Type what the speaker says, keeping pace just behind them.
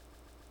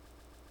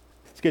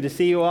It's good to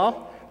see you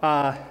all.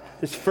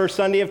 It's the first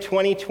Sunday of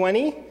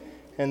 2020,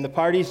 and the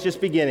party's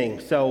just beginning,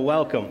 so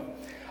welcome.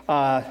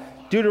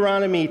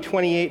 Deuteronomy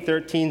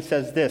 28:13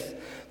 says this,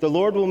 "The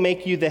Lord will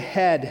make you the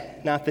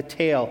head, not the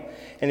tail.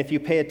 And if you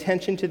pay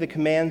attention to the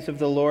commands of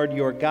the Lord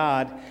your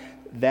God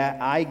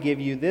that I give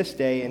you this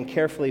day and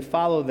carefully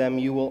follow them,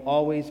 you will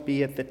always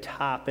be at the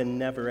top and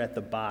never at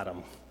the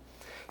bottom."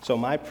 So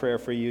my prayer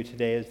for you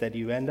today is that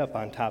you end up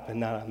on top and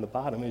not on the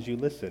bottom as you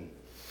listen.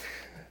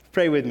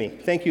 Pray with me.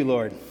 Thank you,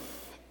 Lord,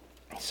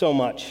 so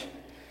much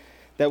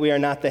that we are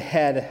not the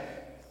head,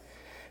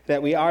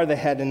 that we are the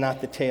head and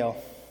not the tail,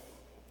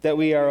 that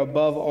we are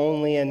above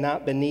only and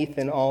not beneath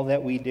in all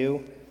that we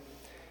do.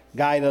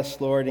 Guide us,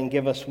 Lord, and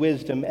give us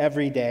wisdom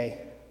every day,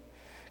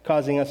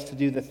 causing us to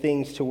do the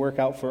things to work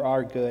out for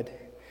our good.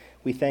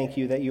 We thank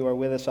you that you are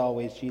with us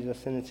always,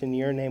 Jesus, and it's in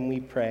your name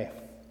we pray.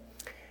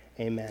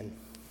 Amen.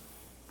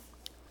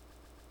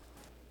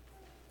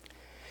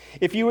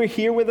 If you were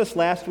here with us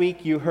last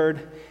week, you heard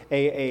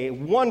a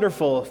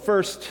wonderful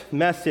first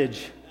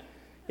message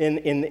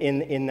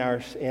in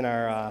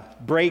our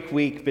break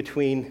week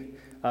between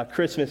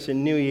Christmas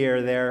and New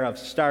Year there of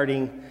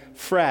starting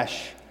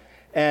fresh.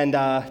 And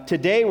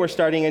today we're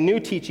starting a new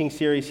teaching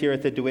series here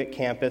at the DeWitt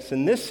campus,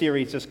 and this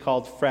series is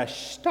called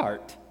Fresh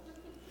Start.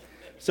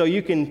 So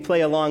you can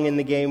play along in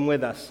the game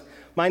with us.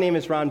 My name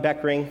is Ron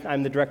Beckering.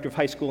 I'm the Director of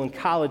High School and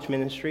College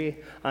Ministry.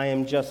 I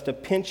am just a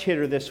pinch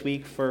hitter this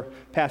week for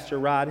Pastor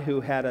Rod, who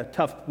had a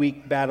tough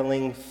week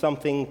battling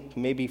something,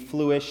 maybe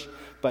flu-ish,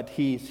 but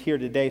he's here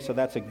today, so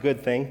that's a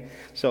good thing.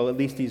 So at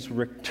least he's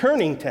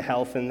returning to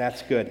health, and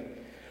that's good.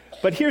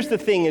 But here's the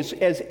thing, is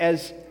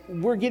as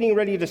we're getting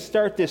ready to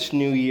start this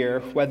new year,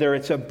 whether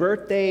it's a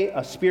birthday,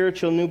 a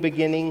spiritual new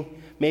beginning,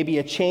 maybe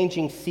a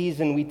changing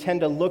season, we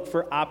tend to look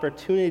for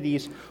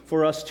opportunities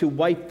for us to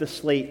wipe the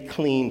slate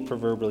clean,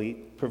 proverbially.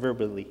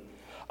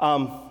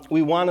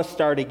 We want to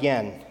start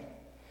again.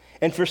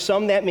 And for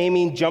some, that may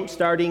mean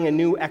jump-starting a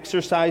new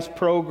exercise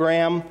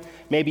program.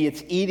 Maybe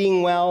it's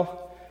eating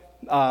well.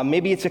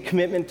 Maybe it's a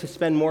commitment to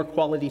spend more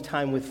quality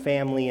time with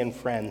family and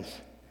friends.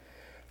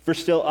 For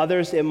still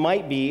others, it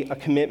might be a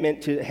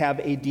commitment to have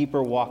a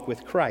deeper walk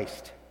with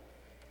Christ.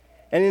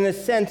 And in a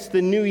sense,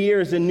 the new year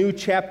is a new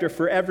chapter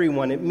for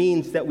everyone. It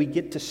means that we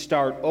get to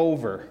start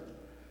over.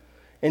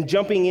 And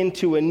jumping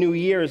into a new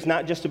year is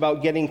not just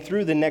about getting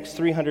through the next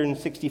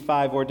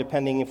 365, or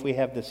depending if we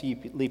have this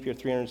leap year,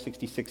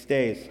 366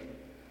 days.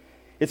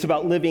 It's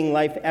about living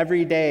life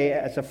every day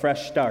as a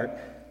fresh start.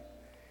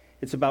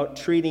 It's about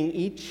treating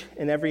each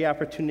and every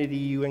opportunity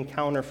you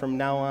encounter from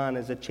now on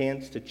as a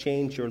chance to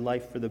change your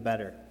life for the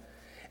better.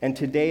 And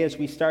today, as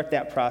we start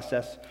that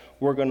process,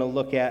 we're going to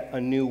look at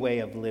a new way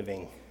of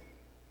living.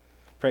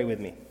 Pray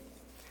with me.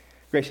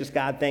 Gracious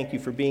God, thank you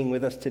for being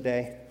with us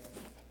today.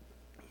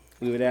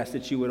 We would ask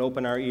that you would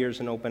open our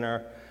ears and open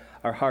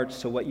our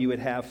hearts to what you would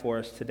have for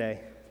us today.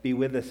 Be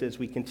with us as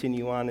we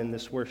continue on in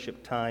this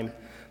worship time.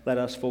 Let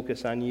us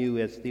focus on you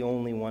as the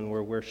only one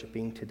we're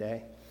worshiping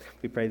today.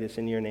 We pray this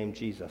in your name,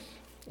 Jesus.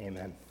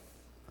 Amen.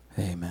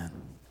 Amen.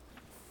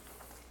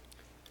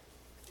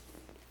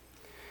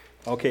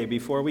 Okay,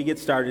 before we get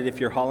started, if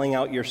you're hauling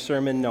out your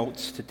sermon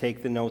notes to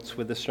take the notes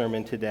with the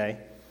sermon today,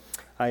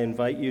 I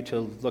invite you to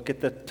look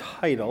at the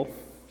title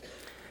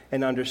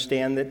and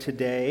understand that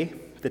today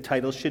the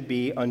title should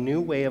be A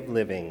New Way of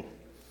Living.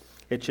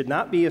 It should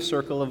not be a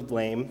circle of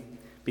blame,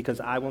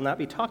 because I will not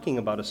be talking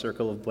about a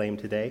circle of blame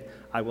today.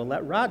 I will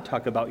let Rod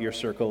talk about your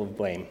circle of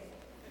blame.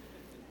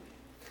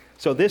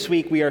 So this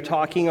week we are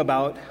talking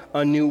about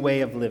a new way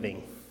of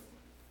living.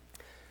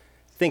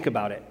 Think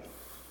about it.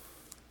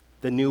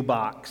 The new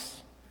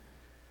box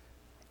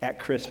at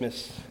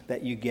Christmas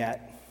that you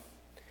get,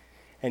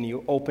 and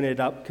you open it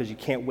up because you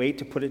can't wait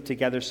to put it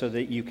together so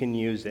that you can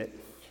use it.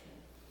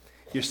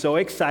 You're so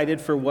excited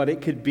for what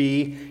it could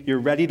be. You're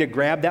ready to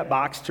grab that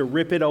box, to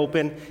rip it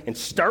open, and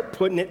start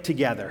putting it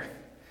together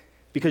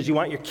because you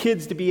want your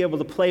kids to be able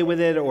to play with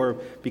it, or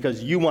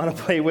because you want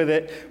to play with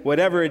it,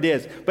 whatever it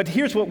is. But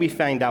here's what we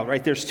find out,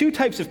 right? There's two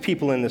types of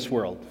people in this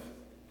world.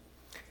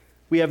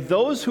 We have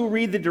those who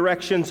read the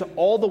directions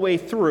all the way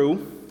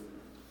through,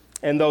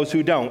 and those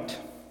who don't.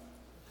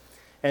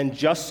 And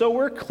just so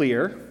we're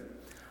clear,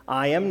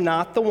 I am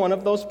not the one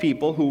of those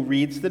people who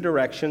reads the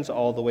directions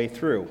all the way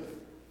through.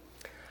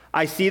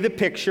 I see the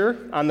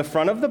picture on the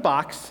front of the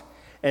box,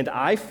 and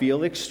I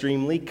feel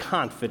extremely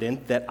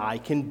confident that I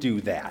can do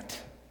that.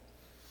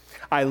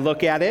 I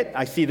look at it,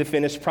 I see the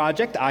finished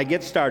project, I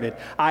get started.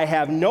 I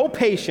have no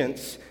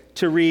patience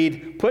to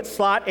read, put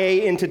slot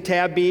A into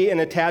tab B and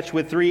attach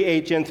with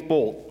 3/8"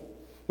 bolt,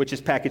 which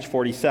is package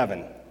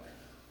 47.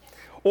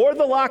 Or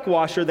the lock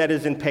washer that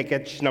is in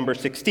package number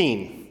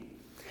 16.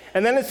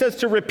 And then it says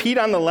to repeat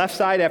on the left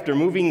side after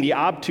moving the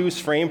obtuse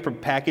frame from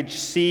package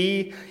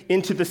C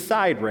into the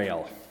side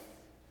rail.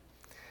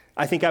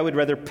 I think I would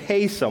rather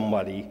pay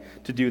somebody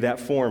to do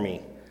that for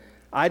me.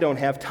 I don't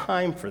have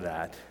time for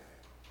that.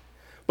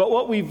 But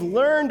what we've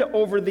learned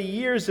over the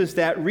years is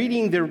that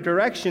reading the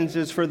directions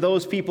is for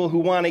those people who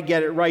want to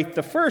get it right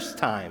the first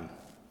time.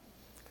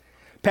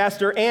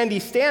 Pastor Andy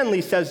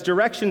Stanley says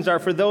directions are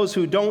for those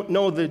who don't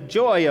know the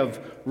joy of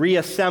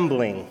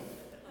reassembling.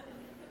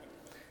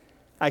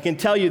 I can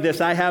tell you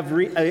this, I have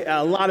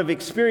a lot of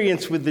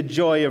experience with the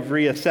joy of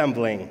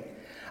reassembling.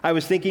 I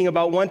was thinking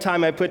about one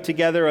time I put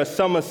together a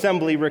some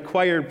assembly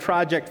required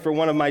project for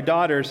one of my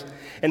daughters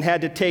and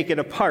had to take it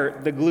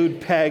apart, the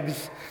glued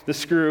pegs, the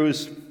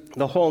screws,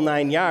 the whole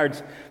 9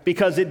 yards,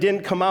 because it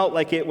didn't come out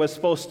like it was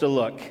supposed to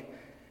look.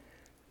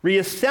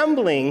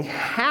 Reassembling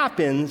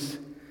happens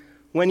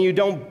when you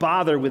don't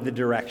bother with the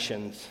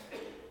directions.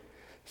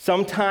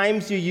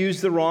 Sometimes you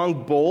use the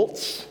wrong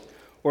bolts,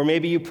 or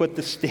maybe you put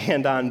the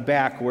stand on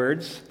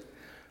backwards,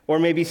 or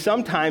maybe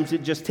sometimes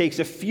it just takes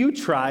a few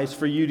tries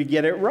for you to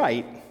get it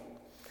right.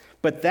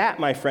 But that,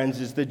 my friends,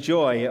 is the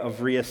joy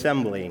of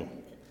reassembling.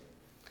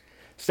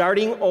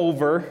 Starting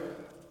over,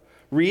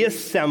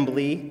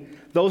 reassembly,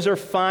 those are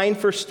fine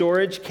for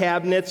storage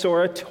cabinets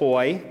or a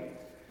toy.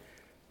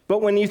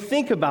 But when you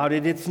think about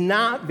it, it's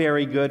not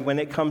very good when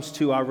it comes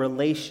to our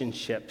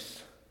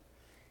relationships.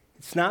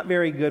 It's not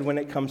very good when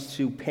it comes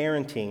to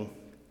parenting.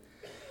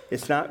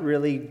 It's not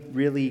really,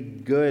 really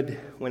good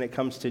when it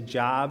comes to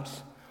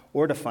jobs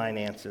or to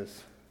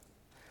finances.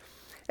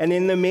 And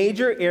in the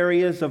major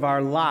areas of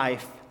our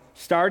life,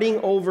 starting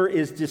over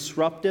is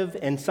disruptive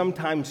and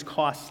sometimes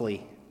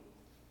costly.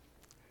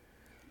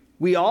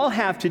 We all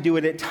have to do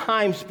it at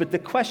times, but the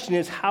question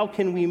is, how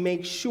can we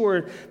make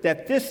sure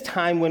that this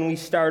time when we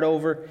start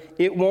over,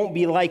 it won't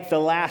be like the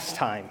last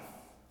time?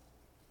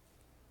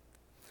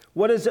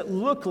 What does it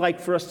look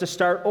like for us to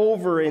start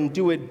over and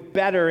do it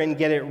better and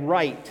get it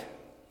right?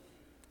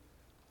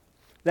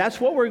 That's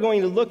what we're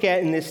going to look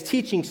at in this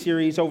teaching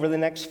series over the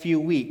next few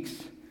weeks.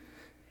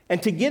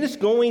 And to get us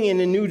going in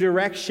a new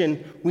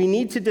direction, we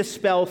need to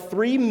dispel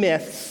 3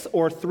 myths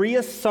or 3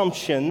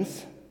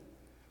 assumptions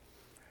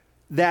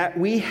that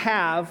we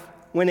have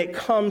when it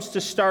comes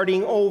to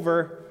starting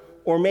over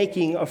or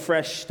making a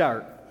fresh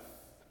start.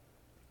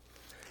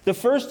 The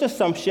first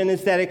assumption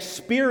is that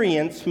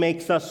experience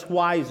makes us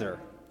wiser.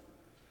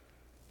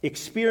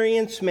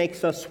 Experience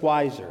makes us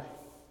wiser.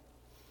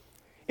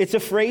 It's a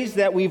phrase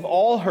that we've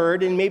all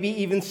heard, and maybe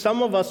even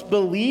some of us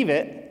believe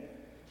it.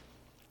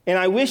 And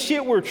I wish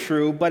it were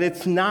true, but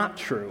it's not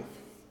true.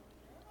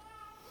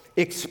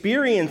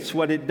 Experience,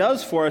 what it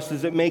does for us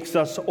is it makes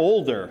us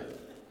older.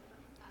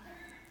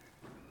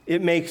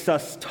 It makes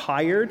us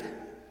tired.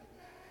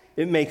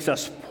 It makes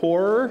us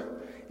poorer.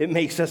 It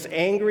makes us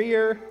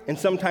angrier and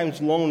sometimes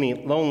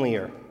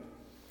lonelier.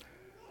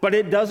 But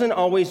it doesn't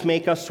always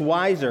make us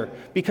wiser,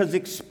 because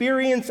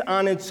experience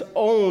on its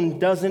own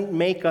doesn't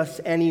make us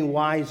any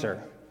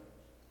wiser.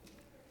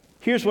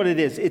 Here's what it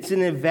is. It's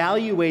an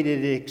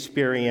evaluated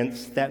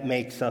experience that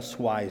makes us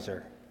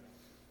wiser.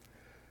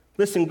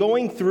 Listen,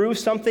 going through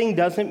something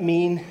doesn't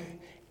mean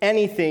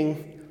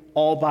anything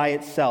all by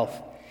itself.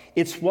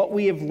 It's what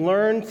we have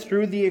learned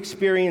through the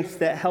experience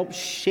that helps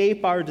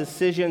shape our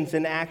decisions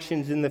and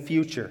actions in the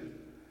future.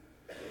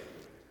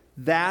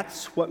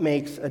 That's what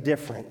makes a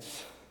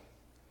difference.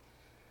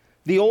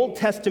 The Old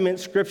Testament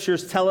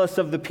scriptures tell us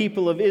of the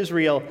people of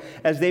Israel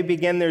as they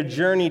began their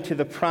journey to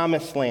the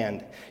Promised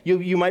Land.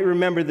 You might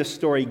remember the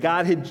story.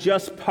 God had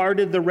just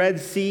parted the Red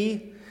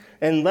Sea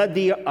and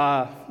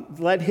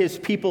led his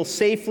people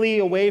safely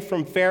away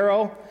from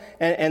Pharaoh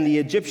and the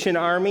Egyptian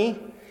army.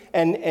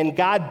 And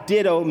God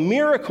did a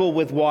miracle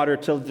with water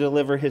to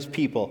deliver his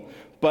people.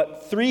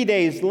 But 3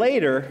 days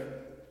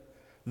later,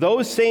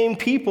 those same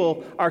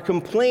people are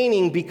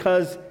complaining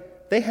because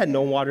they had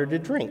no water to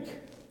drink.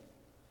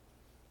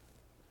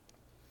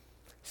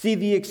 See,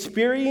 the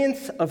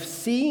experience of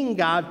seeing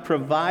God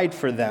provide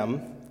for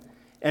them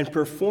and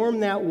perform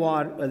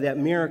that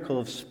miracle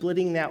of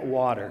splitting that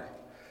water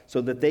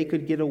so that they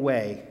could get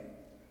away,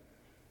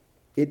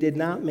 it did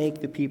not make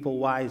the people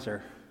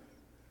wiser.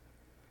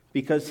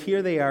 Because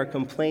here they are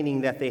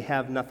complaining that they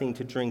have nothing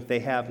to drink, they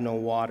have no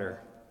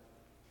water.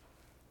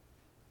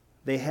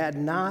 They had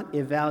not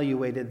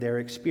evaluated their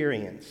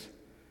experience.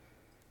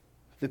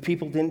 The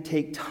people didn't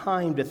take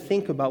time to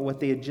think about what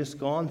they had just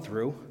gone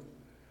through.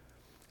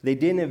 They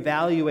didn't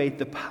evaluate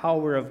the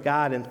power of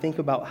God and think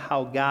about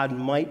how God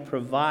might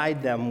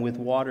provide them with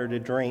water to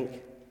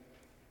drink.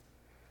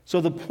 So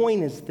the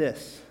point is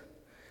this: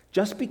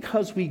 just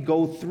because we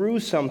go through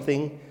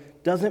something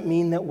doesn't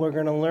mean that we're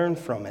going to learn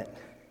from it.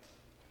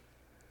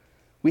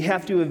 We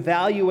have to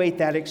evaluate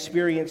that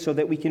experience so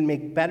that we can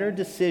make better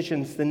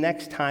decisions the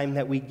next time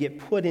that we get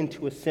put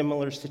into a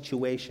similar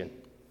situation.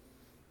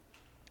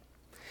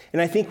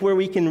 And I think where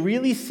we can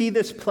really see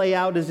this play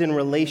out is in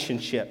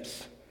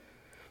relationships.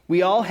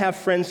 We all have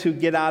friends who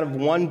get out of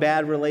one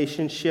bad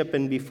relationship,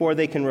 and before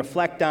they can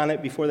reflect on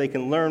it, before they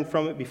can learn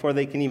from it, before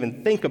they can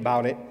even think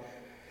about it,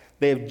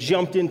 they have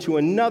jumped into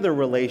another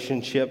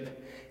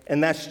relationship,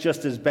 and that's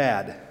just as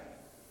bad.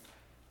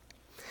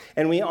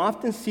 And we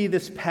often see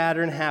this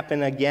pattern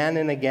happen again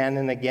and again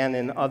and again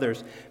in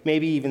others.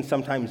 Maybe even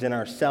sometimes in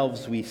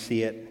ourselves we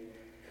see it.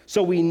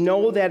 So we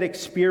know that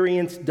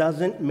experience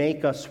doesn't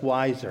make us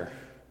wiser.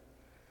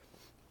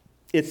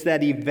 It's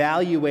that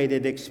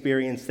evaluated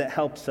experience that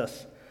helps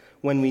us.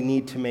 when we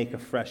need to make a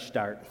fresh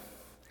start.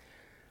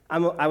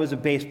 I was a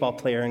baseball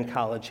player in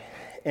college,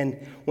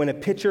 and when a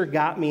pitcher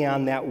got me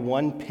on that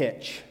one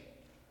pitch,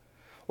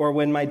 or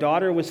when my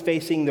daughter was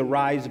facing the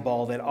rise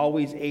ball that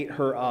always ate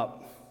her up,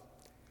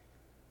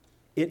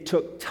 it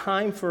took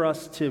time for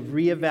us to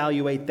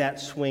reevaluate that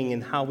swing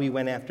and how we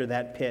went after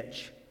that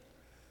pitch.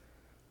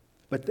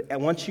 But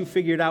once you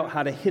figured out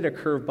how to hit a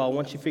curveball,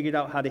 once you figured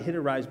out how to hit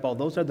a rise ball,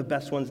 those are the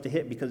best ones to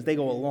hit because they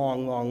go a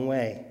long, long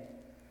way.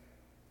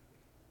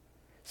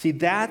 See,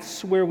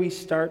 that's where we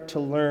start to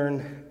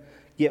learn,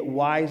 get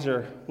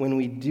wiser when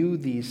we do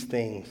these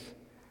things.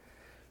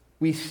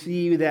 We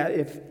see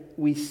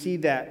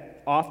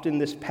that often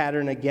this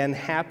pattern again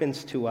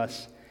happens to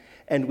us,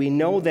 and we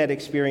know that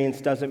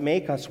experience doesn't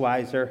make us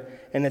wiser,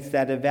 and it's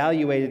that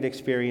evaluated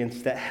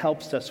experience that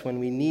helps us when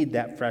we need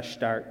that fresh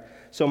start.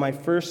 So my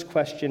first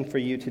question for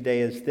you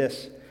today is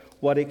this: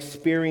 what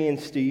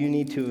experience do you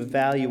need to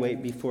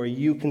evaluate before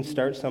you can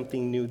start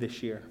something new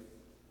this year?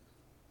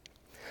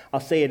 I'll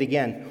say it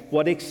again.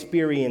 What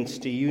experience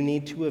do you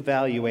need to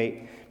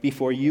evaluate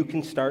before you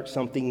can start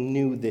something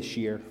new this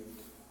year?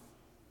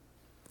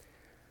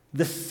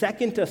 The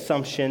second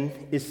assumption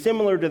is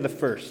similar to the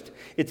first.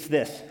 It's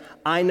this: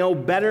 I know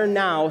better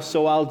now,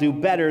 so I'll do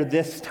better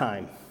this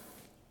time.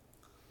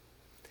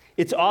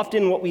 It's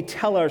often what we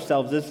tell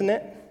ourselves, isn't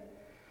it?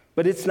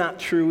 But it's not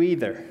true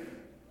either.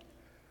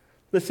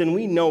 Listen,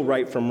 we know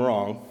right from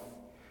wrong,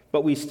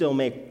 but we still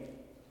make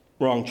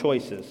wrong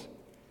choices.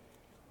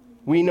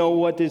 We know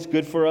what is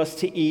good for us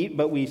to eat,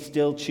 but we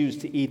still choose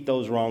to eat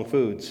those wrong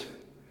foods.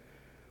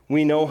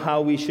 We know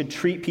how we should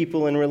treat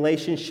people in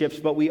relationships,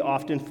 but we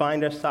often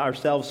find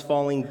ourselves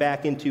falling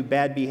back into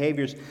bad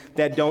behaviors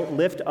that don't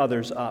lift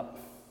others up.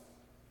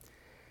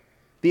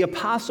 The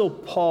Apostle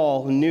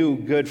Paul knew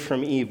good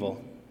from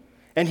evil,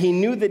 and he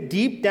knew that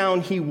deep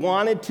down he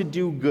wanted to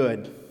do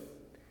good.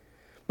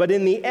 But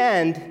in the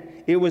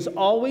end, it was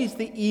always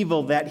the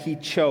evil that he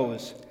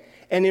chose.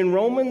 And in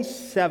Romans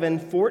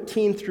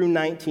 7:14 through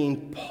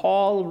 19,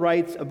 Paul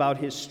writes about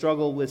his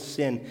struggle with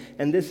sin.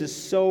 And this is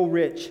so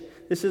rich.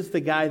 This is the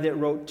guy that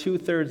wrote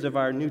 2/3 of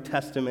our New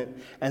Testament,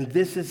 and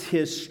this is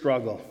his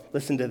struggle.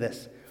 Listen to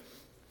this.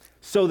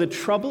 So the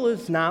trouble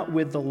is not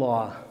with the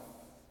law,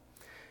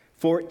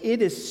 for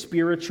it is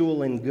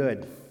spiritual and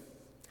good.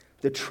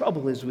 The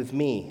trouble is with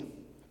me,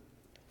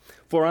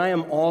 for I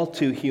am all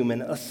too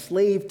human, a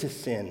slave to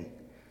sin.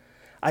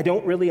 I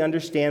don't really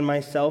understand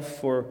myself,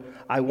 for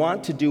I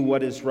want to do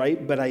what is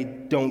right, but I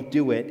don't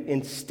do it.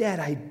 Instead,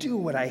 I do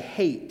what I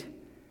hate.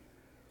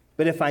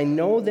 But if I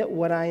know that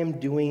what I am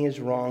doing is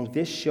wrong,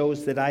 this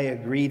shows that I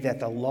agree that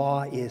the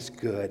law is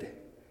good.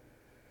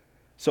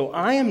 So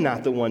I am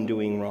not the one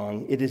doing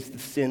wrong. It is the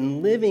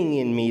sin living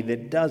in me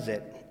that does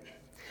it.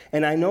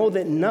 And I know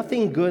that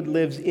nothing good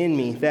lives in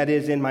me, that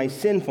is, in my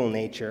sinful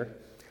nature.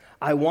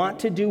 I want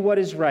to do what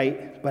is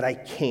right, but I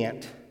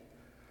can't.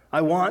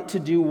 I want to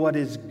do what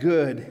is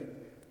good,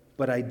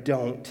 but I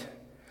don't.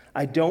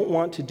 I don't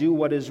want to do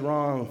what is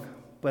wrong,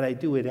 but I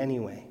do it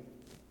anyway.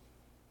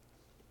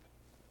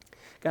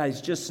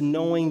 Guys, just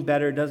knowing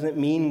better doesn't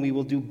mean we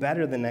will do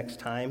better the next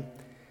time.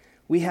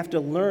 We have to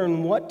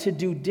learn what to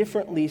do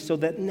differently so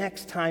that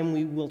next time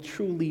we will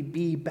truly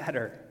be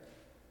better.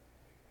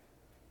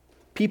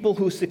 People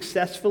who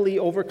successfully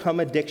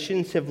overcome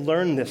addictions have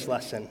learned this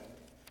lesson.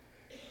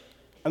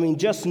 I mean,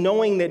 just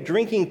knowing that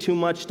drinking too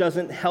much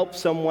doesn't help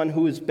someone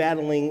who is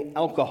battling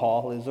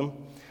alcoholism.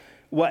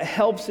 What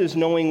helps is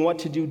knowing what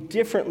to do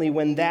differently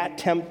when that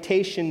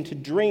temptation to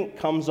drink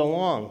comes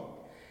along.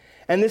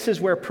 And this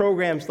is where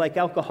programs like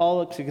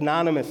Alcoholics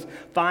Anonymous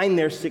find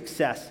their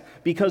success,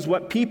 because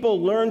what people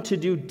learn to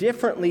do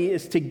differently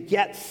is to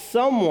get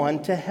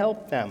someone to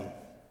help them.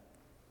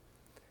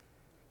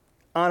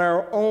 On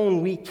our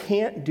own, we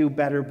can't do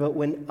better, but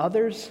when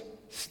others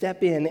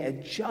step in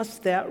at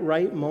just that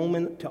right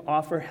moment to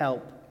offer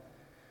help,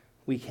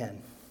 we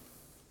can.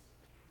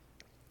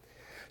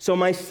 So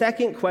my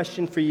second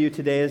question for you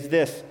today is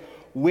this: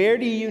 where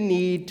do you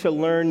need to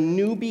learn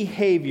new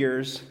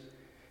behaviors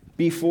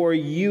before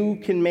you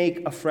can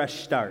make a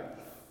fresh start?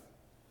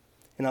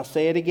 And I'll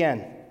say it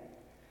again.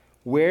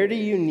 Where do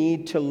you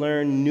need to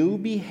learn new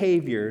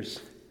behaviors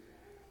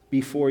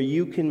before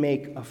you can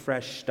make a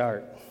fresh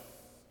start?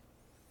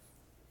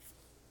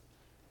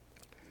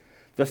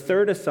 The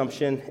third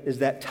assumption is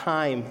that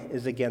time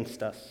is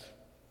against us.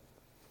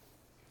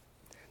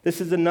 This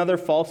is another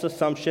false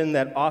assumption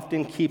that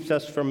often keeps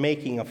us from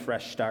making a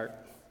fresh start.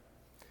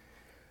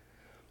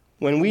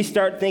 When we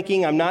start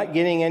thinking, I'm not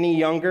getting any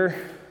younger,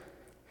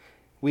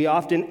 we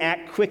often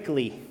act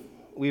quickly.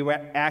 We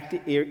act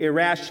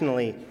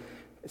irrationally.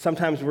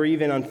 Sometimes we're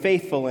even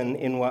unfaithful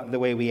in the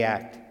way we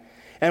act.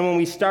 And when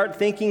we start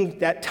thinking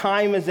that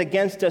time is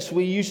against us,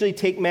 we usually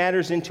take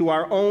matters into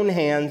our own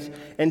hands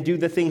and do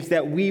the things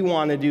that we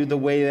want to do the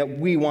way that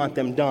we want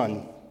them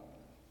done.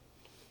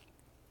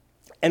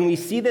 And we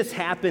see this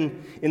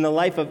happen in the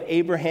life of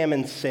Abraham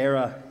and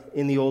Sarah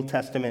in the Old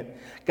Testament.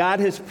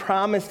 God has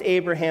promised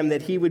Abraham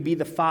that he would be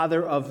the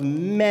father of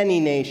many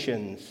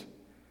nations,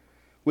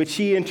 which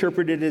he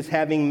interpreted as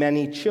having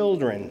many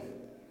children.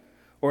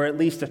 or at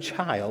least a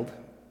child.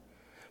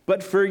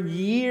 But for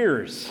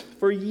years,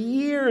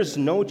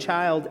 no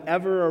child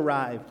ever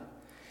arrived,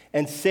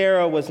 and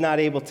Sarah was not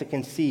able to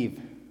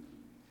conceive.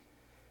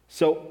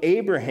 So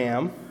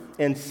Abraham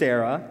and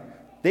Sarah,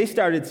 they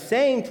started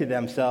saying to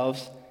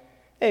themselves,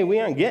 hey, we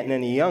aren't getting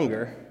any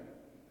younger.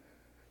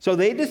 So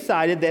they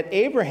decided that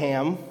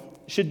Abraham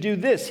should do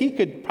this. He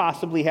could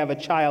possibly have a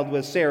child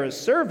with Sarah's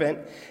servant,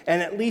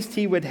 and at least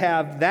he would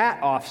have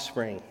that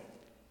offspring.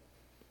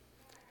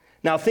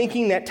 Now,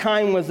 thinking that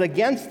time was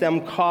against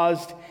them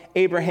caused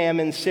Abraham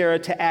and Sarah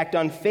to act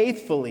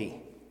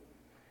unfaithfully.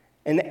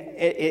 And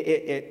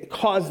it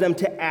caused them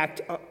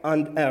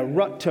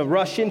to to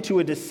rush into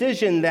a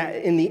decision that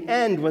in the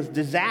end was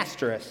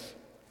disastrous.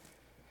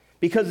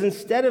 Because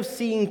instead of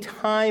seeing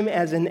time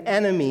as an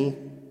enemy,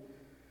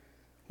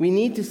 we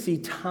need to see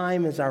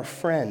time as our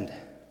friend.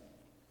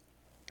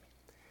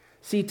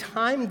 See,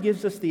 time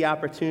gives us the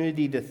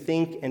opportunity to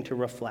think and to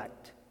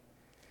reflect.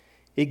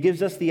 It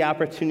gives us the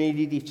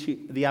opportunity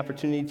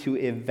to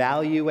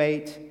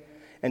evaluate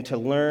and to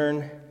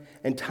learn,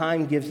 and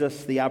time gives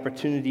us the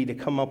opportunity to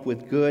come up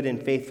with good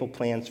and faithful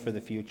plans for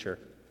the future.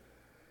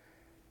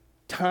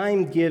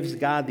 Time gives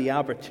God the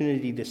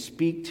opportunity to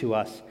speak to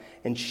us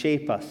and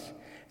shape us.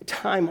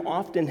 Time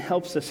often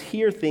helps us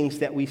hear things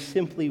that we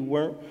simply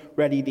weren't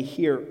ready to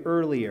hear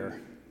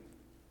earlier.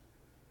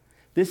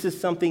 This is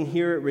something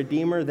here at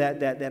Redeemer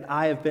that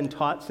I have been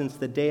taught since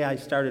the day I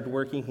started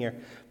working here.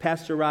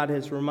 Pastor Rod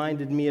has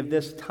reminded me of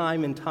this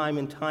time and time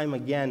and time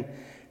again.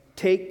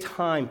 Take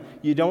time.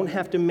 You don't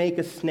have to make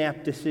a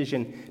snap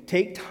decision.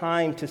 Take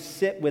time to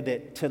sit with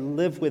it, to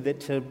live with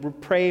it, to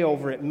pray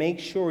over it. Make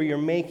sure you're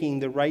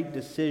making the right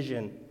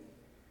decision.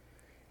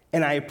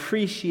 And I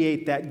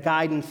appreciate that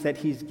guidance that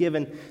he's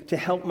given to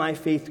help my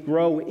faith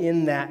grow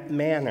in that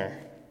manner.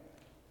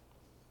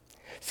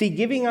 See,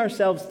 giving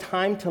ourselves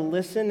time to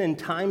listen and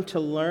time to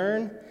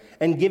learn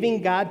and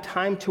giving God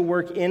time to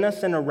work in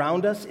us and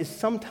around us is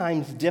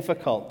sometimes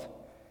difficult.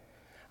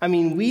 I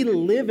mean, we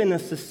live in a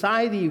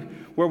society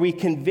where we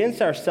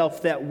convince ourselves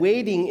that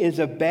waiting is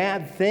a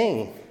bad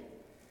thing.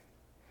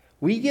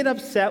 We get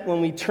upset when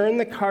we turn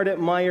the cart at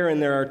Meijer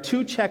and there are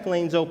 2 check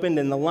lanes opened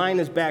and the line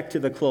is back to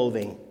the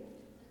clothing.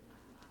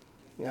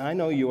 Yeah, I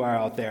know you are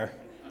out there.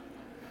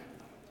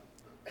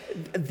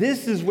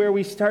 This is where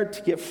we start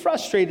to get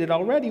frustrated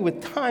already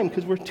with time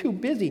because we're too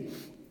busy.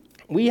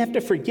 We have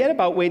to forget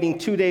about waiting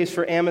 2 days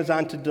for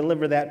Amazon to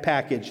deliver that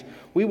package.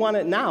 We want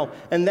it now.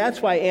 And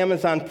that's why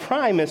Amazon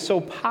Prime is so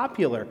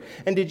popular.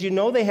 And did you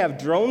know they have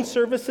drone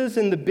services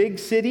in the big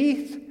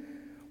cities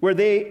where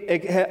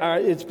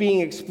it's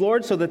being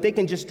explored so that they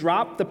can just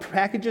drop the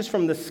packages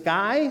from the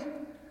sky?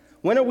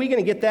 When are we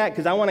going to get that?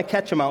 Because I want to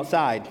catch them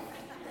outside.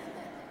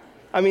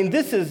 I mean,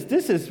 this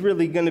is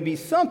really going to be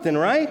something,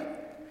 right?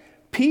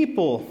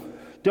 People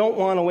don't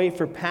want to wait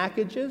for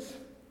packages.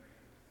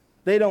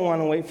 They don't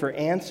want to wait for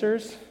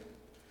answers.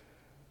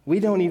 We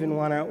don't even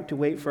want to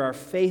wait for our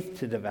faith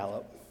to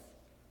develop.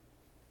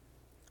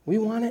 We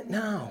want it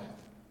now.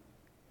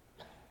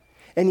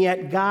 And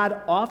yet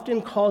God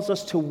often calls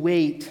us to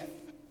wait.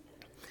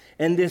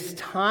 And this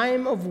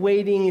time of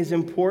waiting is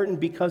important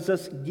because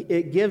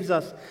it gives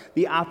us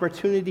the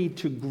opportunity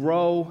to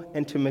grow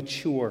and to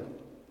mature.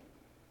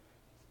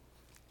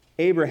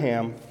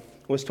 Abraham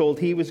was told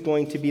he was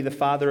going to be the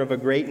father of a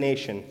great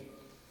nation.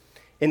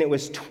 And it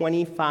was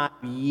 25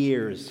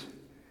 years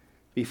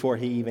before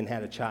he even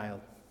had a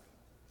child.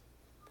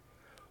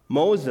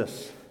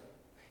 Moses,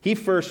 he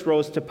first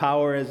rose to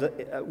power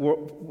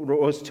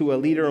rose to a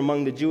leader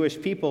among the Jewish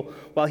people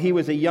while he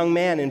was a young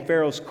man in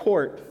Pharaoh's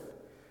court.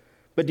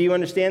 But do you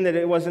understand that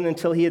it wasn't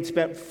until he had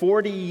spent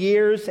 40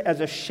 years as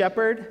a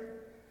shepherd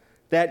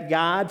that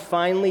God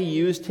finally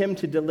used him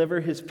to deliver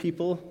his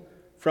people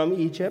from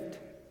Egypt?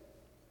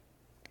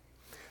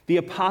 The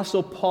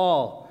Apostle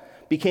Paul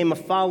became a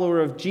follower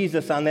of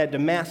Jesus on that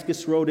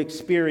Damascus Road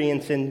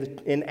experience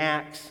in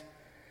Acts.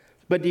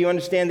 But do you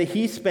understand that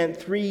he spent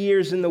 3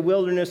 years in the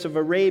wilderness of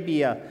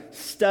Arabia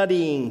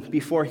studying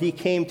before he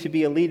came to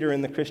be a leader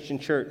in the Christian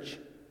church?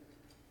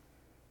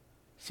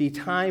 See,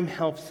 time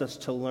helps us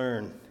to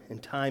learn,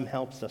 and time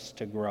helps us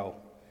to grow.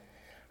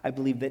 I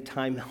believe that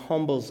time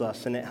humbles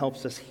us, and it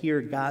helps us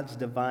hear God's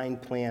divine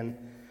plan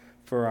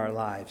for our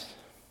lives.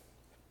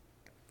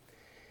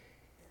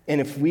 And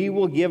if we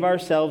will give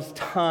ourselves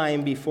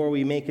time before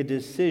we make a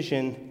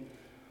decision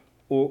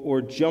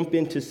or jump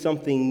into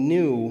something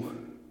new,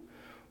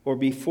 or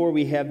before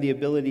we have the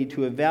ability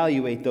to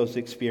evaluate those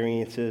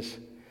experiences,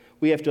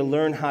 we have to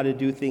learn how to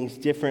do things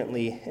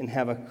differently and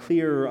have a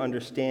clearer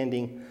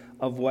understanding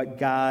of what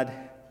God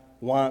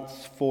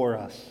wants for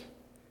us.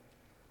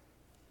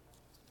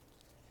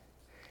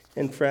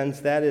 And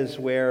friends, that is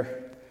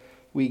where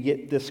we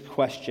get this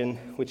question,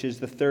 which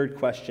is the third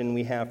question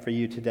we have for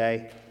you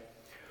today.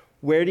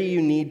 Where do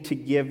you need to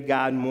give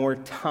God more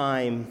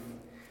time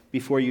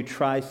before you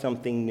try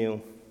something new?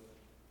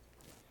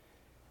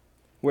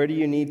 Where do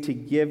you need to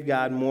give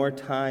God more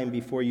time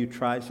before you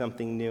try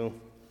something new?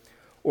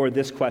 Or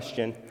this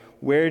question,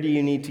 where do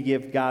you need to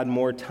give God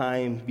more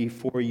time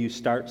before you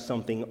start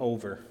something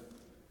over?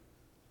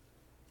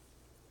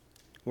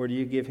 Or do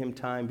you give him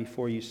time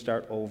before you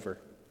start over?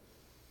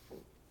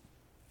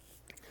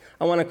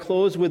 I want to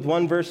close with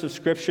one verse of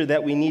Scripture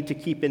that we need to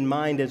keep in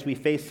mind as we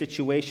face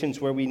situations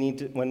when we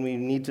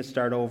need to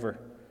start over.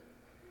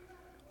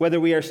 Whether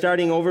we are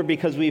starting over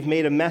because we've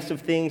made a mess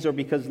of things, or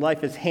because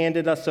life has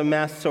handed us a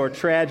mess or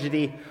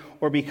tragedy,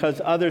 or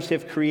because others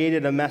have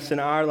created a mess in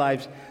our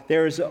lives,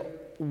 there is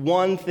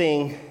one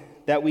thing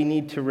that we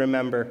need to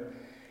remember.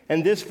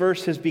 And this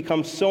verse has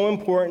become so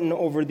important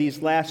over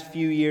these last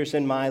few years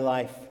in my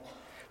life.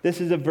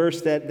 This is a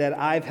verse that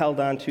I've held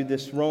on to,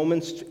 this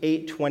Romans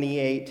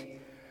 8:28.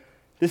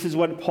 This is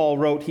what Paul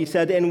wrote. He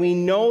said, "And we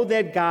know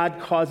that God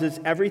causes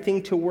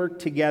everything to work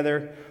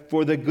together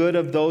for the good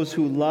of those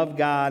who love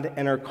God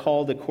and are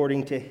called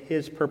according to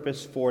his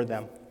purpose for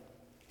them."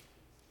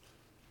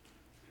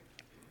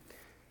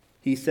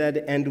 He said,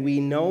 "And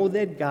we know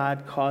that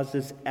God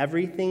causes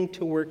everything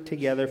to work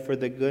together for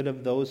the good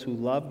of those who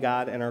love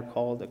God and are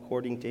called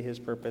according to his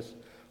purpose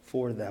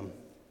for them."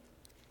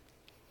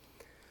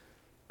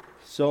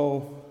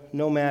 So,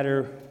 no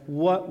matter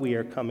what we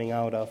are coming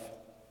out of,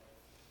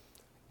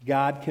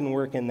 God can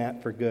work in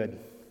that for good.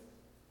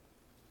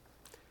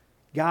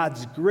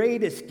 God's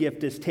greatest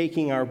gift is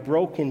taking our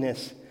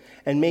brokenness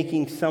and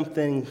making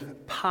something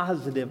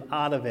positive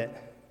out of it.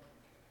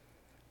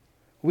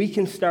 We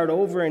can start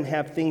over and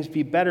have things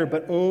be better,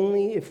 but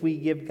only if we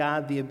give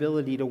God the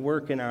ability to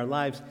work in our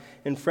lives.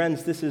 And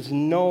friends, this is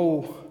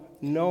no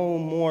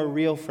more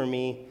real for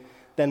me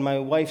than my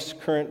wife's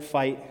current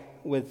fight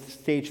with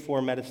stage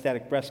 4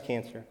 metastatic breast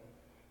cancer,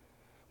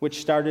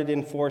 which started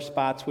in 4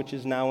 spots, which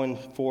is now in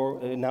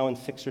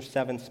 6 or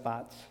 7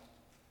 spots.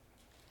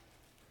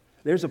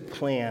 There's a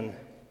plan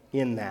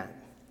in that,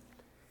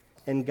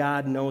 and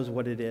God knows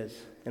what it is,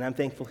 and I'm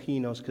thankful he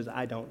knows because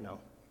I don't know.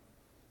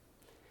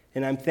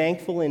 And I'm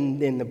thankful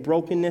in the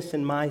brokenness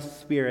in my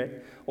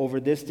spirit over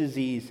this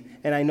disease,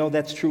 and I know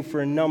that's true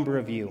for a number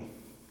of you.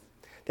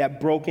 That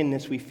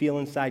brokenness we feel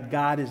inside,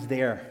 God is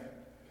there,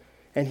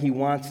 and he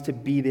wants to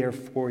be there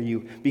for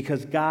you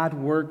because God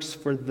works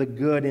for the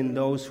good in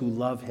those who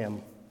love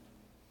him.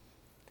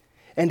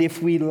 And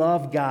if we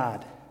love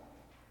God,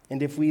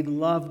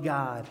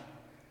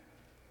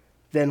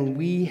 then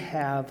we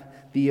have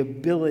the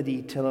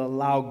ability to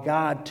allow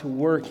God to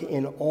work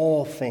in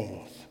all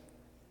things.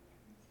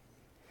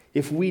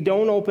 If we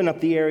don't open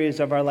up the areas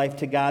of our life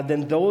to God,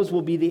 then those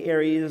will be the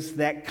areas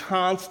that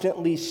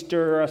constantly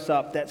stir us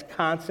up, that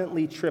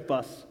constantly trip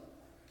us,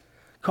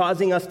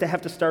 causing us to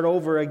have to start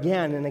over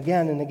again and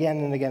again and again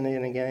and again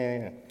and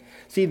again.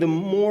 See, the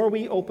more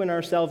we open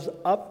ourselves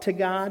up to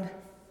God,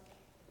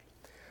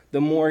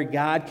 the more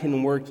God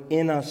can work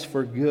in us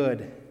for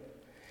good,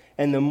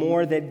 and the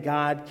more that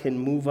God can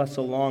move us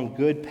along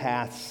good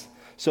paths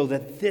so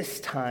that this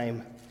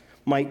time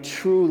might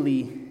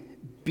truly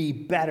be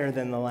better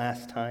than the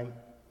last time.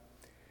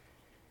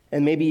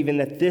 And maybe even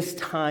that this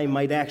time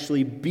might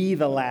actually be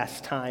the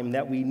last time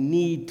that we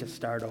need to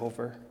start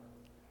over.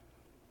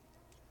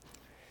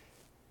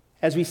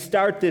 As we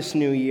start this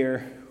new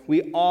year,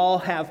 we all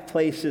have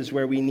places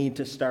where we need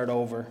to start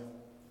over.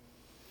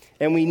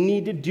 And we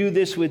need to do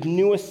this with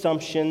new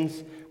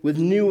assumptions, with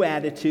new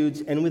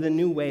attitudes, and with a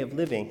new way of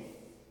living.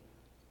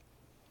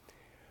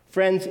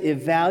 Friends,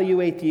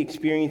 evaluate the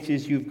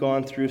experiences you've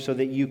gone through so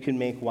that you can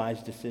make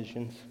wise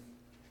decisions.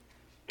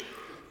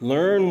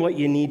 Learn what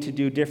you need to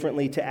do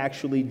differently to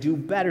actually do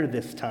better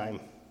this time.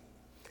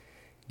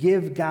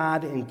 Give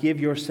God and give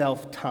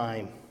yourself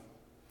time.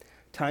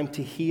 Time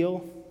to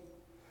heal,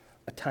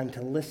 a time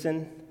to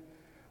listen,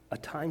 a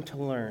time to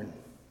learn,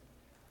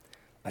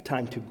 a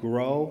time to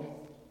grow,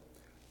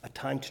 a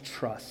time to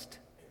trust,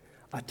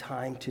 a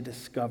time to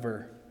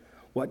discover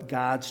what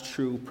God's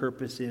true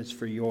purpose is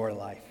for your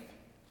life.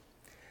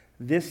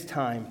 This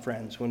time,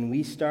 friends, when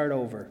we start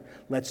over,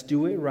 let's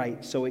do it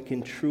right so it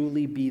can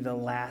truly be the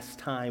last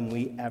time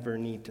we ever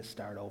need to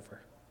start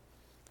over.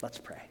 Let's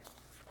pray.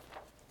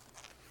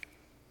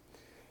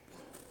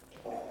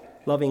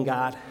 Loving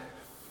God,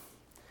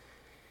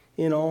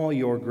 in all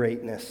your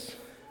greatness,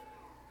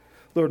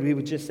 Lord, we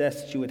would just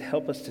ask that you would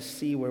help us to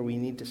see where we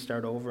need to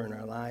start over in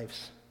our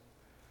lives.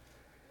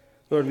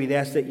 Lord, we'd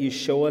ask that you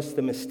show us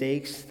the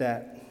mistakes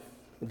that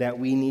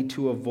we need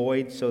to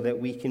avoid so that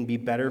we can be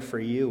better for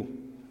you.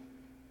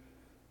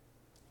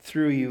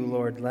 Through you,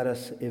 Lord, let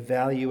us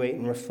evaluate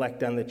and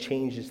reflect on the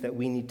changes that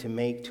we need to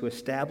make to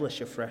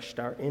establish a fresh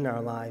start in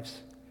our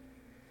lives.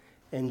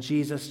 And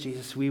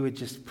Jesus, we would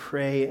just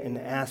pray and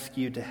ask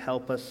you to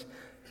help us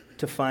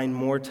to find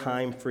more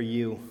time for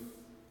you.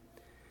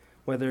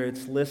 Whether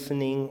it's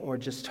listening or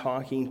just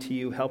talking to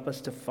you, help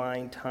us to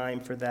find time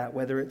for that.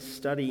 Whether it's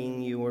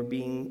studying you or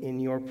being in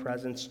your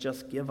presence,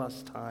 just give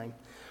us time.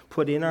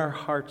 Put in our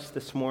hearts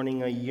this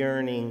morning a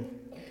yearning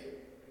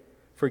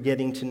for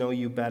getting to know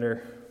you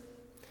better.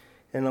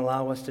 And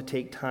allow us to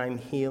take time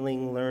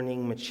healing,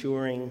 learning,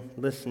 maturing,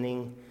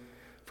 listening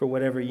for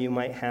whatever you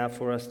might have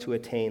for us to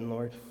attain,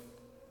 Lord.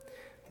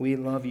 We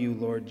love you,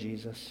 Lord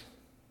Jesus.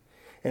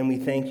 And we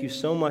thank you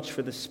so much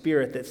for the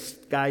Spirit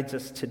that guides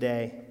us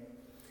today.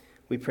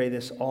 We pray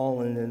this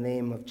all in the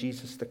name of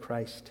Jesus the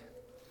Christ.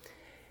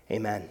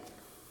 Amen.